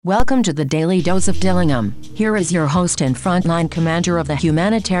Welcome to the Daily Dose of Dillingham. Here is your host and frontline commander of the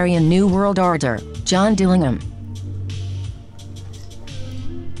humanitarian New World Order, John Di11ingham.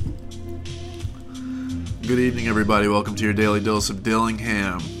 Good evening, everybody. Welcome to your Daily Dose of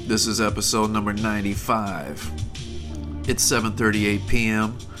Dillingham. This is episode number 95. It's 7:38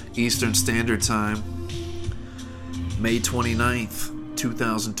 p.m. Eastern Standard Time, May 29th,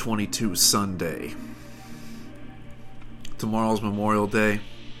 2022, Sunday. Tomorrow's Memorial Day.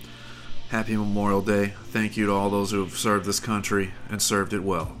 Happy Memorial Day. Thank you to all those who have served this country and served it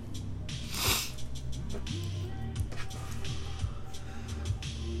well.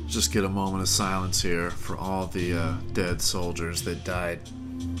 Just get a moment of silence here for all the dead soldiers that died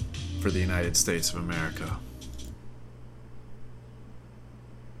for the United States of America.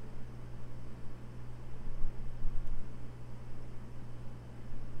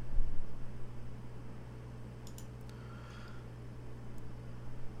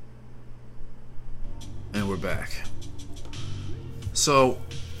 And we're back. So,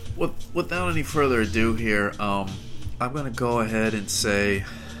 without any further ado here, I'm going to go ahead and say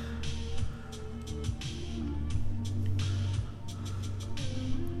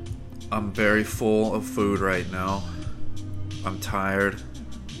I'm very full of food right now. I'm tired,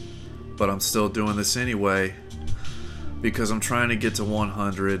 but I'm still doing this anyway because I'm trying to get to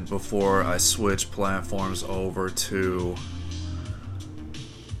 100 before I switch platforms over to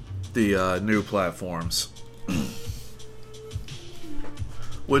the new platforms.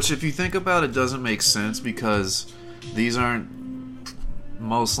 Which, if you think about it, doesn't make sense because these aren't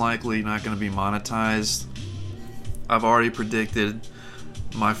most likely not going to be monetized. I've already predicted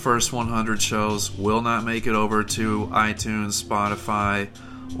my first 100 shows will not make it over to iTunes, Spotify,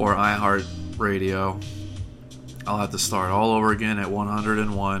 or iHeartRadio. I'll have to start all over again at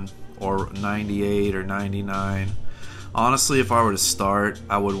 101 or 98 or 99. Honestly, if I were to start,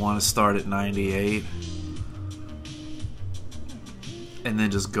 I would want to start at 98 and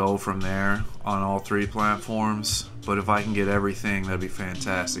then just go from there on all three platforms. But if I can get everything, that'd be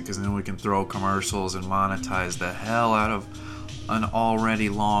fantastic, because then we can throw commercials and monetize the hell out of an already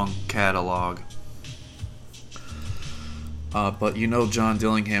long catalog. But you know, John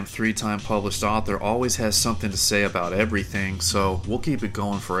Di11ingham, 3-time published author, always has something to say about everything, so we'll keep it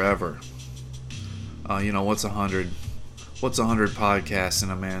going forever. What's 100? What's 100 podcasts in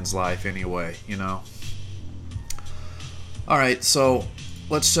a man's life anyway, you know? Alright, so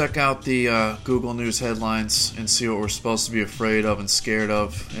let's check out the Google News headlines and see what we're supposed to be afraid of and scared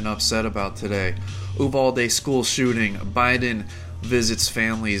of and upset about today. Uvalde school shooting. Biden visits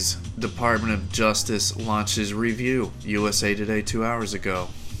families. Department of Justice launches review. USA Today 2 hours ago.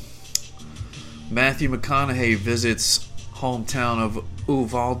 Matthew McConaughey visits hometown of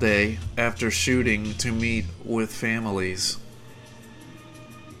Uvalde after shooting to meet with families.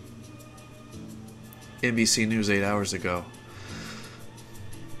 NBC News 8 hours ago.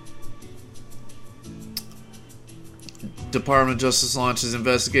 Department of Justice launches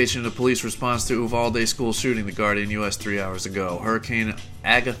investigation into police response to Uvalde school shooting. The Guardian US 3 hours ago. Hurricane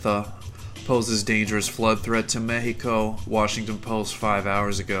Agatha poses dangerous flood threat to Mexico. Washington Post 5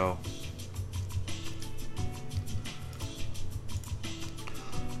 hours ago.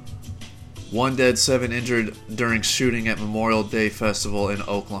 One dead, 7 injured during shooting at Memorial Day Festival in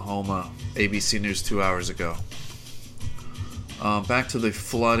Oklahoma. ABC News 2 hours ago. Back to the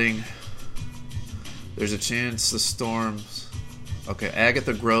flooding. There's a chance the storms... Okay,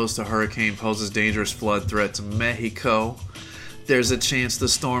 Agatha grows to hurricane, poses dangerous flood threat to Mexico. There's a chance the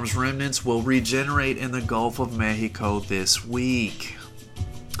storm's remnants will regenerate in the Gulf of Mexico this week.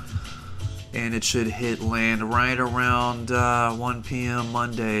 And it should hit land right around 1 p.m.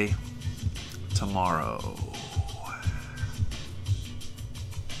 Monday tomorrow.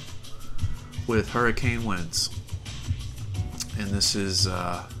 With hurricane winds. And this is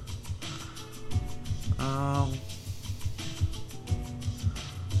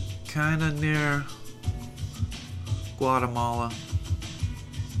kind of near Guatemala.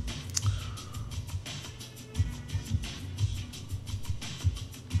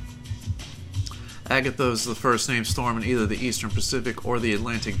 Agatha is the first named storm in either the Eastern Pacific or the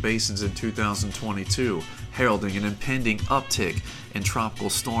Atlantic basins in 2022, heralding an impending uptick in tropical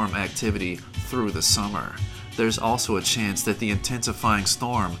storm activity through the summer. There's also a chance that the intensifying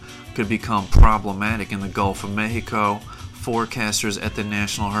storm could become problematic in the Gulf of Mexico. Forecasters at the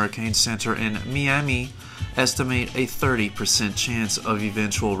National Hurricane Center in Miami estimate a 30% chance of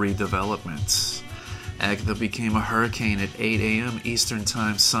eventual redevelopment. Agatha became a hurricane at 8 a.m. Eastern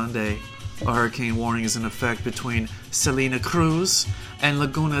Time Sunday. A hurricane warning is in effect between Salina Cruz and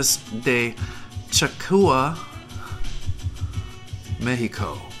Lagunas de Chacua,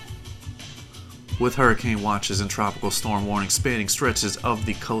 Mexico. with hurricane watches and tropical storm warnings spanning stretches of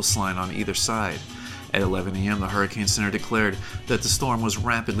the coastline on either side. At 11 a.m., the Hurricane Center declared that the storm was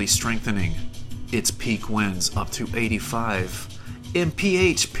rapidly strengthening, its peak winds up to 85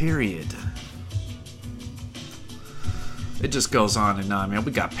 mph, period. It just goes on and on, man.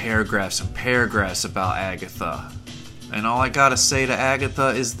 We got paragraphs and paragraphs about Agatha. And all I gotta say to Agatha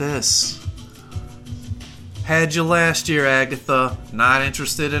is this. Had you last year, Agatha. Not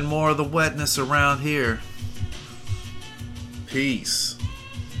interested in more of the wetness around here. Peace.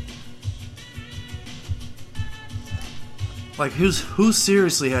 Like, who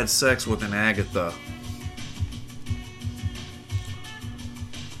seriously had sex with an Agatha?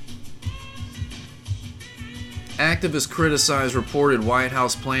 Activists criticized reported White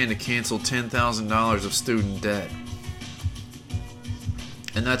House plan to cancel $10,000 of student debt.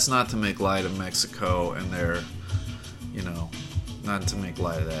 And that's not to make light of Mexico and their, not to make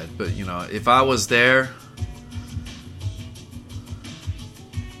light of that. But, if I was there,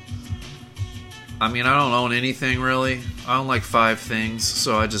 I don't own anything really. I own like 5 things.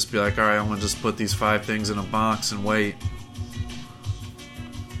 So I'd just be like, alright, I'm going to just put these 5 things in a box and wait.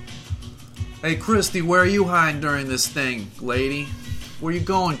 Hey, Christy, where are you hiding during this thing, lady? Where you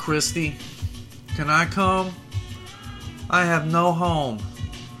going, Christy? Can I come? I have no home.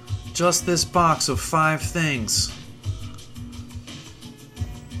 Just this box of 5 things.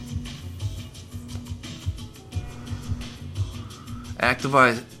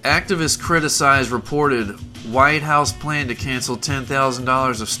 Activists criticized reported White House plan to cancel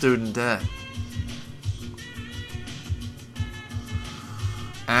 $10,000 of student debt.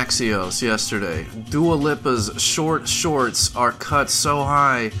 Axios yesterday. Dua Lipa's short shorts are cut so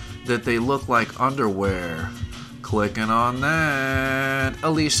high that they look like underwear. Clicking on that.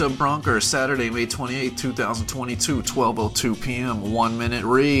 Alicia Bronker, Saturday, May 28, 2022, 12:02 p.m. 1 minute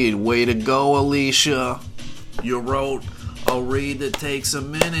read. Way to go, Alicia. You wrote a read that takes a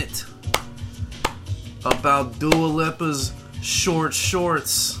minute about Dua Lipa's short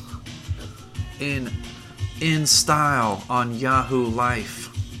shorts in style on Yahoo Life.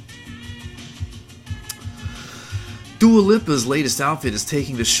 Dua Lipa's latest outfit is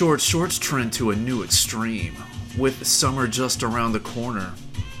taking the short shorts trend to a new extreme. With summer just around the corner,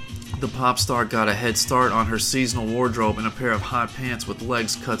 the pop star got a head start on her seasonal wardrobe in a pair of hot pants with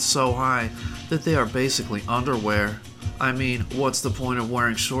legs cut so high that they are basically underwear. I mean, what's the point of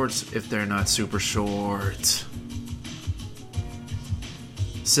wearing shorts if they're not super short?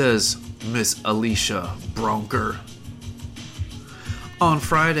 Says Miss Alicia Bronker. On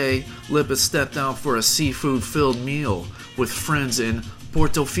Friday, Lipa stepped out for a seafood-filled meal with friends in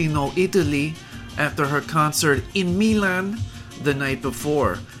Portofino, Italy, after her concert in Milan the night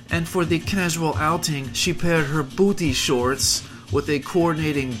before. And for the casual outing, she paired her booty shorts with a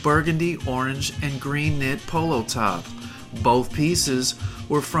coordinating burgundy, orange, and green knit polo top. Both pieces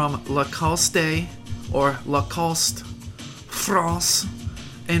were from Lacoste, or Lacoste, France,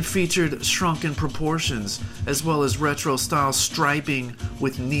 and featured shrunken proportions, as well as retro-style striping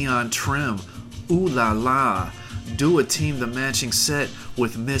with neon trim. Ooh la la! Dua teamed the matching set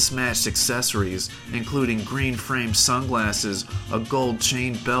with mismatched accessories, including green framed sunglasses, a gold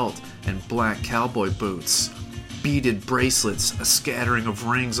chain belt, and black cowboy boots. Beaded bracelets, a scattering of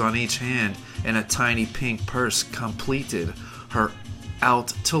rings on each hand, and a tiny pink purse completed her out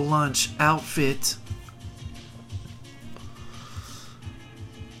to lunch outfit.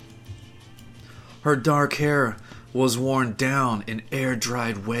 Her dark hair was worn down in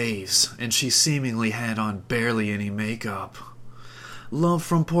air-dried waves, and she seemingly had on barely any makeup. Love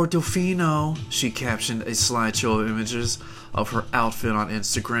from Portofino, she captioned a slideshow of images of her outfit on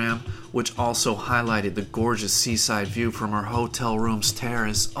Instagram, which also highlighted the gorgeous seaside view from her hotel room's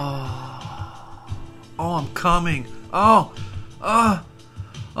terrace. Oh, I'm coming. Oh,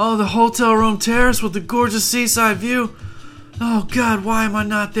 the hotel room terrace with the gorgeous seaside view. Oh God, why am I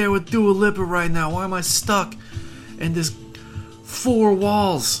not there with Dua Lipa right now? Why am I stuck in this 4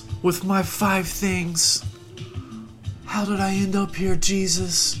 walls with my 5 things? How did I end up here,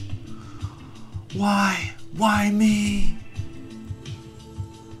 Jesus? Why? Why me?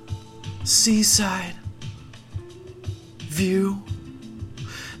 Seaside view.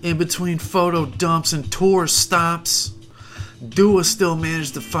 In between photo dumps and tour stops, Dua still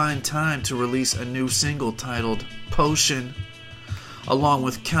managed to find time to release a new single titled Potion, along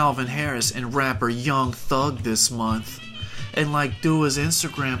with Calvin Harris and rapper Young Thug this month. And like Dua's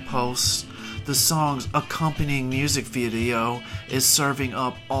Instagram posts, the song's accompanying music video is serving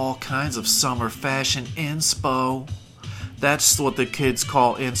up all kinds of summer fashion inspo. That's what the kids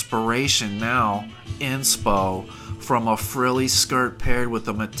call inspiration now, inspo, From a frilly skirt paired with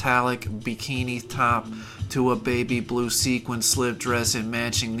a metallic bikini top to a baby blue sequin slip dress and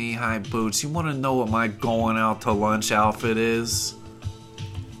matching knee-high boots. You want to know what my going out to lunch outfit is?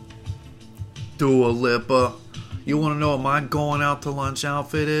 Dua Lipa. You want to know what my going out to lunch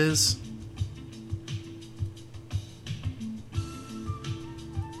outfit is?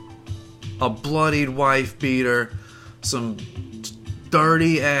 A bloodied wife beater, some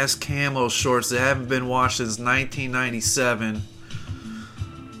dirty ass camo shorts that haven't been washed since 1997.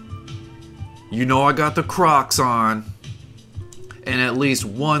 You know I got the Crocs on, and at least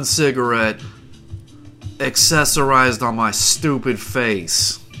one cigarette accessorized on my stupid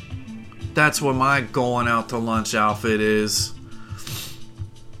face. That's what my going out to lunch outfit is.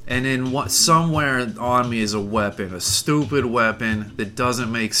 And then somewhere on me is a weapon, a stupid weapon that doesn't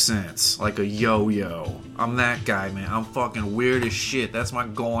make sense, like a yo-yo. I'm that guy, man. I'm fucking weird as shit. That's my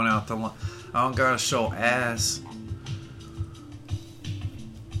going out to lunch. I don't gotta show ass.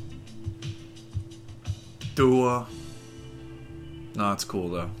 Dua. No, it's cool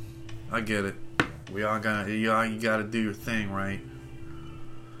though. I get it. We all gotta, you gotta do your thing, right?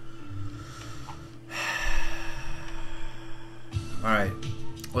 All right.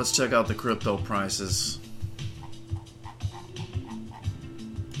 Let's check out the crypto prices.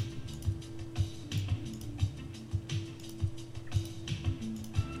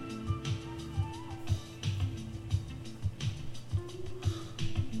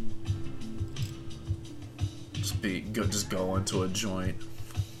 Just go into a joint.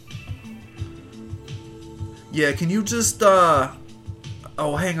 Yeah, can you just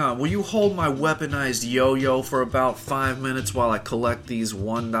oh, hang on. Will you hold my weaponized yo-yo for about 5 minutes while I collect these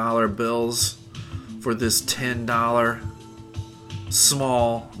 $1 bills for this $10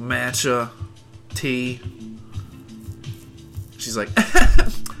 small matcha tea? She's like,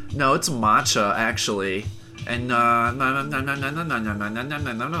 no, it's matcha, actually. And,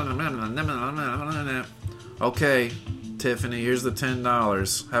 okay, Tiffany, here's the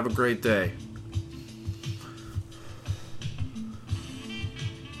 $10. Have a great day.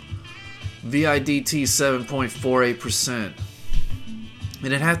 VIDT 7.48%.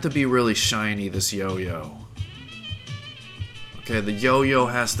 And it had to be really shiny, this yo-yo. Okay, the yo-yo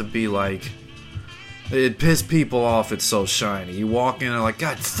has to be like... It pisses people off, it's so shiny. You walk in and they're like,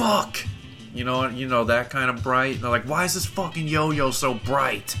 God, fuck! You know that kind of bright? And they're like, why is this fucking yo-yo so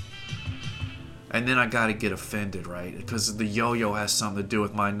bright? And then I gotta get offended, right? Because the yo-yo has something to do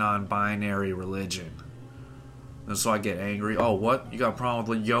with my non-binary religion. And so I get angry. Oh, what? You got a problem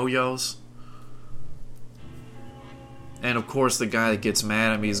with yo-yos? And of course the guy that gets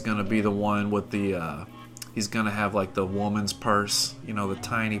mad at me is gonna be the one with the, he's gonna have like the woman's purse. You know, the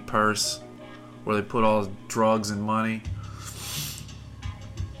tiny purse where they put all drugs and money.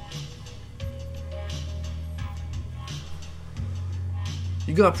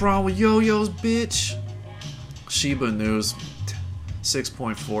 You got a problem with yo-yos, bitch? Shiba News,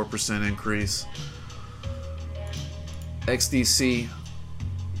 6.4% increase. XDC,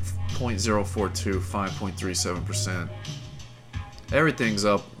 0.042, 5.37%. Everything's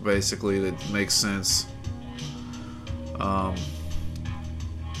up, basically, that makes sense.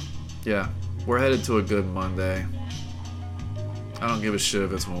 Yeah, we're headed to a good Monday. I don't give a shit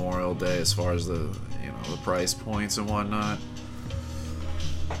if it's Memorial Day as far as the, the price points and whatnot.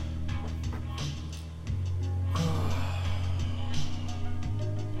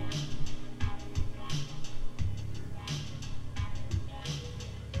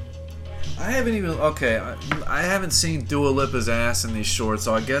 I haven't seen Dua Lipa's ass in these shorts,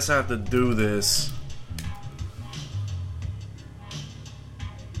 so I guess I have to do this.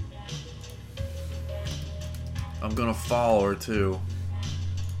 I'm gonna follow her too.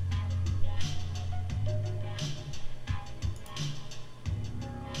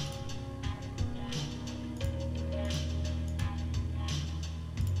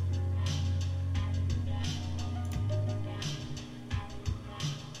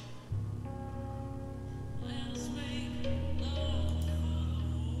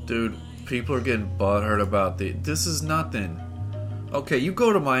 Dude, people are getting butthurt about this is nothing. Okay, you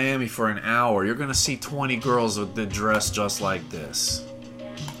go to Miami for an hour, you're gonna see 20 girls that dress just like this.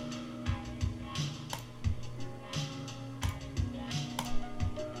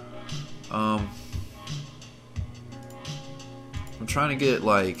 I'm trying to get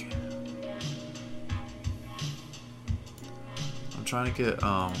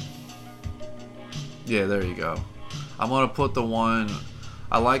yeah, there you go. I'm gonna put the one.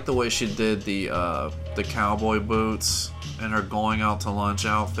 I like the way she did the cowboy boots and her going out to lunch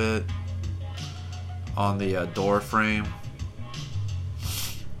outfit on the door frame.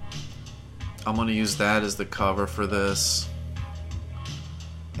 I'm gonna use that as the cover for this.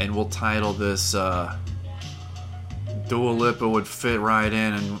 And we'll title this Dua Lipa would fit right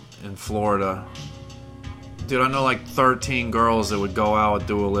in Florida. Dude, I know like 13 girls that would go out with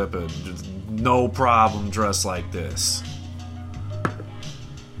Dua Lipa. Just no problem dressed like this.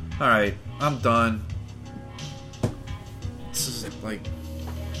 Alright, I'm done. This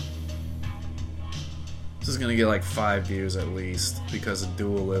is gonna get like 5 views at least because of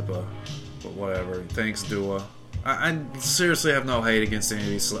Dua Lipa. But whatever. Thanks, Dua. I seriously have no hate against any of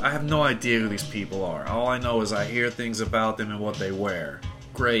these. I have no idea who these people are. All I know is I hear things about them and what they wear.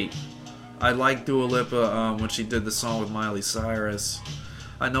 Great. I like Dua Lipa when she did the song with Miley Cyrus.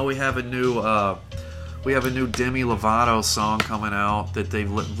 I know we have a new Demi Lovato song coming out that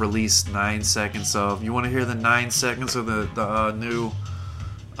they've released 9 seconds of. You want to hear the 9 seconds of the new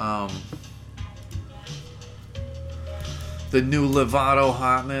Lovato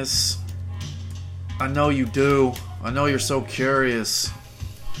hotness? I know you do. I know you're so curious.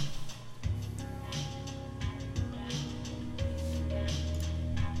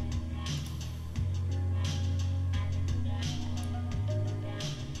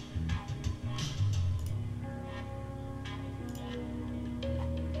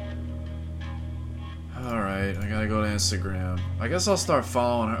 Alright, I gotta go to Instagram. I guess I'll start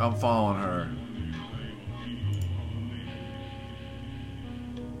following her. I'm following her.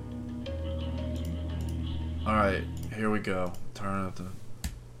 Alright, here we go. Turn up the...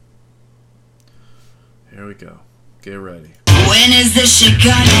 Here we go. Get ready. When is this shit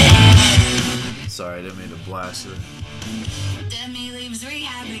gonna end? Sorry, I didn't mean to blast it. Demi leaves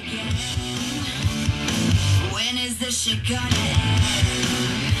rehab again. When is this shit gonna end?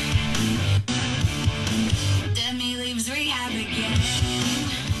 Demi leaves rehab again.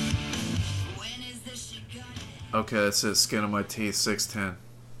 When is this shit gonna end? Okay, that's it. Skin on my teeth, 610.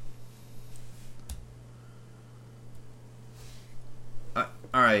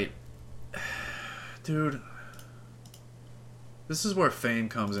 Alright. Dude. This is where fame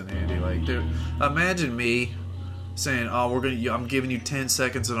comes in handy. Like, dude, imagine me saying, oh, I'm giving you 10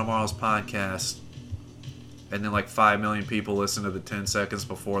 seconds of tomorrow's podcast. And then like 5 million people listen to the 10 seconds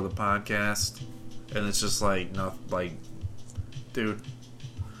before the podcast. And it's just like, no, like, dude.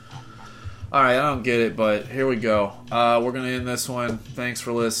 Alright, I don't get it, but here we go. We're going to end this one. Thanks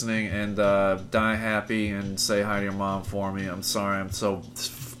for listening, and die happy and say hi to your mom for me. I'm sorry, I'm so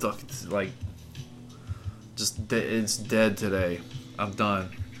stuck, like, just, it's dead today. I'm done.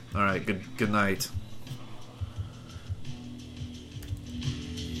 Alright, good night.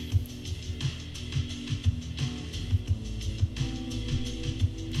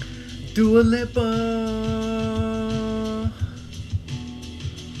 Dua Lipa.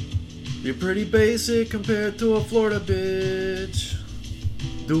 You're pretty basic compared to a Florida bitch.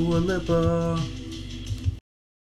 Dua Lipa.